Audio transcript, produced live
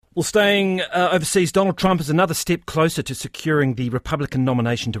Well, staying overseas, Donald Trump is another step closer to securing the Republican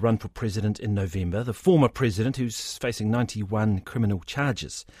nomination to run for president in November. The former president, who's facing 91 criminal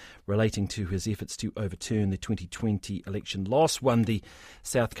charges relating to his efforts to overturn the 2020 election loss, won the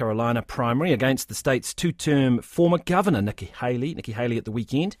South Carolina primary against the state's two-term former governor, Nikki Haley at the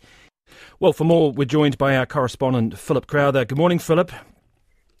weekend. Well, for more, we're joined by our correspondent, Philip Crowther. Good morning, Philip.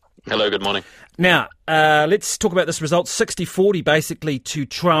 Hello, good morning. Now, let's talk about this result, 60-40 basically to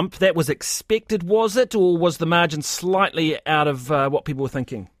Trump. That was expected, was it, or was the margin slightly out of what people were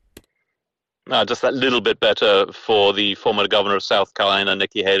thinking? Just that little bit better for the former governor of South Carolina,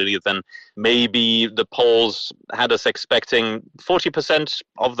 Nikki Haley, than maybe the polls had us expecting. 40%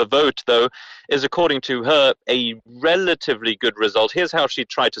 of the vote, though, is, according to her, a relatively good result. Here's how she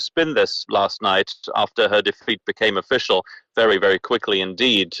tried to spin this last night after her defeat became official, very, very quickly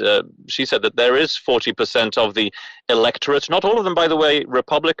indeed. She said that there is 40% of the electorate, not all of them, by the way,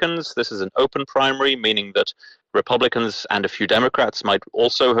 Republicans. This is an open primary, meaning that Republicans and a few Democrats might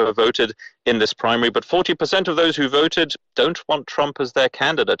also have voted in this primary, but 40% of those who voted don't want Trump as their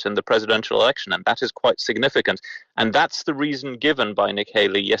candidate in the presidential election, and that is quite significant. And that's the reason given by Nikki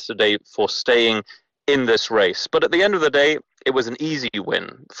Haley yesterday for staying in this race. But at the end of the day, it was an easy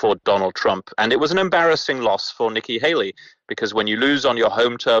win for Donald Trump, and it was an embarrassing loss for Nikki Haley, because when you lose on your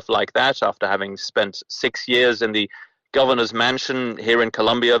home turf like that, after having spent 6 years in the governor's mansion here in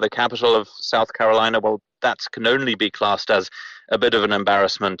Columbia, the capital of South Carolina, well, that can only be classed as a bit of an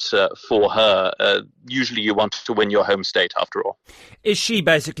embarrassment for her. Usually you want to win your home state, after all. Is she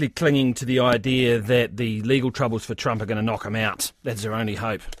basically clinging to the idea that the legal troubles for Trump are going to knock him out? That's her only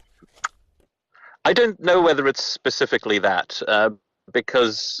hope. I don't know whether it's specifically that,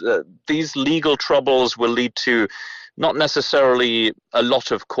 because these legal troubles will lead to not necessarily a lot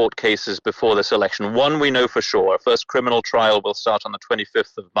of court cases before this election. One we know for sure. Our first criminal trial will start on the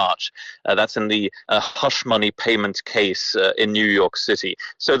 25th of March. That's in the hush money payment case in New York City.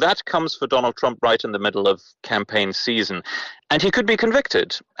 So that comes for Donald Trump right in the middle of campaign season. And he could be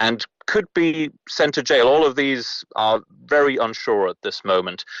convicted and could be sent to jail. All of these are very unsure at this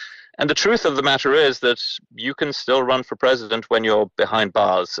moment. And the truth of the matter is that you can still run for president when you're behind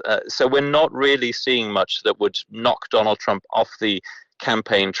bars. So we're not really seeing much that would knock Donald Trump off the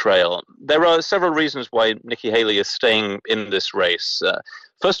campaign trail. There are several reasons why Nikki Haley is staying in this race.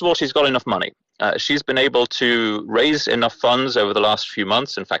 First of all, she's got enough money. She's been able to raise enough funds over the last few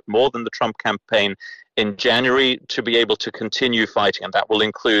months, in fact, more than the Trump campaign in January, to be able to continue fighting. And that will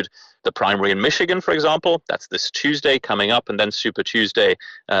include the primary in Michigan, for example. That's this Tuesday coming up, and then Super Tuesday.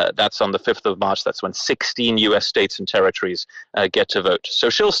 That's on the 5th of March. That's when 16 U.S. states and territories get to vote. So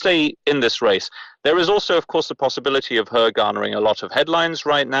she'll stay in this race. There is also, of course, the possibility of her garnering a lot of headlines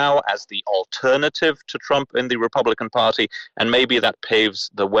right now as the alternative to Trump in the Republican Party, and maybe that paves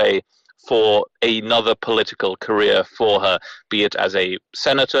the way for another political career for her, be it as a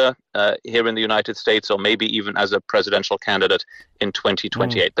senator here in the United States, or maybe even as a presidential candidate in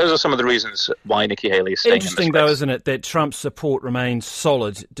 2028. Those are some of the reasons why Nikki Haley is staying in this race. Interesting, though, isn't it, that Trump's support remains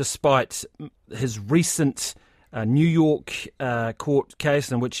solid despite his recent New York court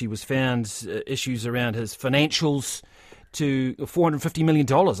case in which he was found issues around his financials to $450 million,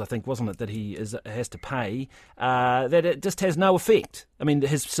 I think, wasn't it, that he has to pay, that it just has no effect. I mean,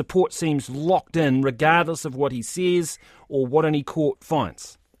 his support seems locked in regardless of what he says or what any court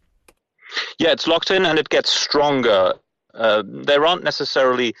finds. Yeah, it's locked in and it gets stronger. There aren't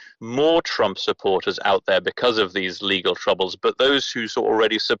necessarily more Trump supporters out there because of these legal troubles, but those who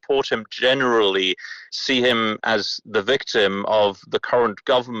already support him generally see him as the victim of the current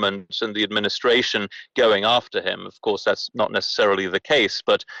government and the administration going after him. Of course, that's not necessarily the case,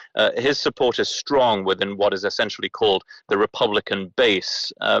 but his support is strong within what is essentially called the Republican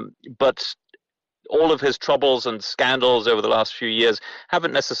base. But all of his troubles and scandals over the last few years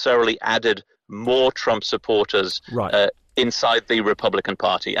haven't necessarily added more Trump supporters inside the Republican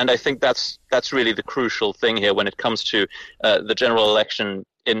Party. And I think that's really the crucial thing here when it comes to the general election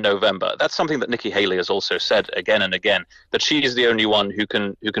in November. That's something that Nikki Haley has also said again and again, that she is the only one who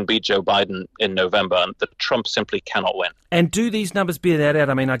can beat Joe Biden in November, and that Trump simply cannot win. And do these numbers bear that out?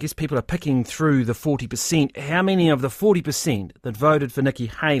 I mean, I guess people are picking through the 40%. How many of the 40% that voted for Nikki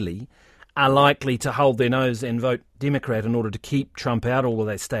Haley are likely to hold their nose and vote Democrat in order to keep Trump out, or will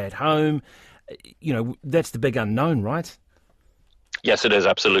they stay at home? You know, that's the big unknown, right? Yes, it is,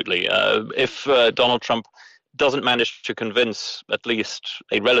 absolutely. If Donald Trump doesn't manage to convince at least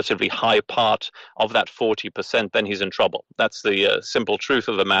a relatively high part of that 40%, then he's in trouble. That's the simple truth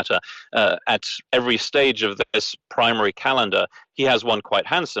of the matter. At every stage of this primary calendar, he has won quite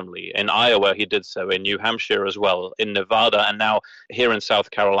handsomely. In Iowa, he did so, in New Hampshire as well, in Nevada, and now here in South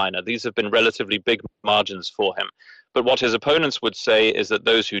Carolina. These have been relatively big margins for him. But what his opponents would say is that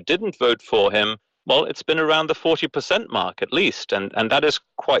those who didn't vote for him, well, it's been around the 40% mark at least, and that is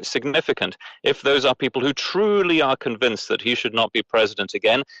quite significant. If those are people who truly are convinced that he should not be president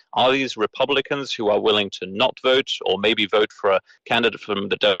again, are these Republicans who are willing to not vote or maybe vote for a candidate from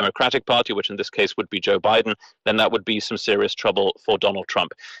the Democratic Party, which in this case would be Joe Biden, then that would be some serious trouble for Donald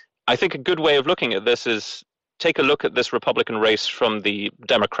Trump. I think a good way of looking at this is take a look at this Republican race from the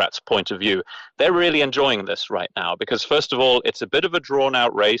Democrats' point of view. They're really enjoying this right now because, first of all, it's a bit of a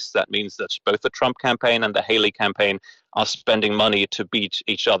drawn-out race. That means that both the Trump campaign and the Haley campaign are spending money to beat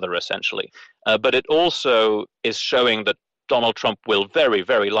each other, essentially. But it also is showing that Donald Trump will very,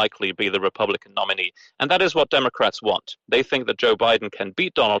 very likely be the Republican nominee. And that is what Democrats want. They think that Joe Biden can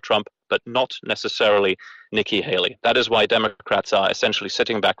beat Donald Trump, but not necessarily Nikki Haley. That is why Democrats are essentially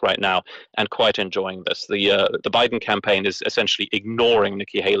sitting back right now and quite enjoying this. The Biden campaign is essentially ignoring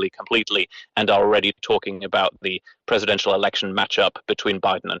Nikki Haley completely and are already talking about the presidential election matchup between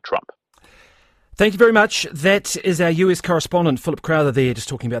Biden and Trump. Thank you very much. That is our US correspondent, Philip Crowther, there, just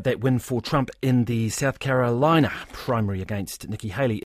talking about that win for Trump in the South Carolina primary against Nikki Haley.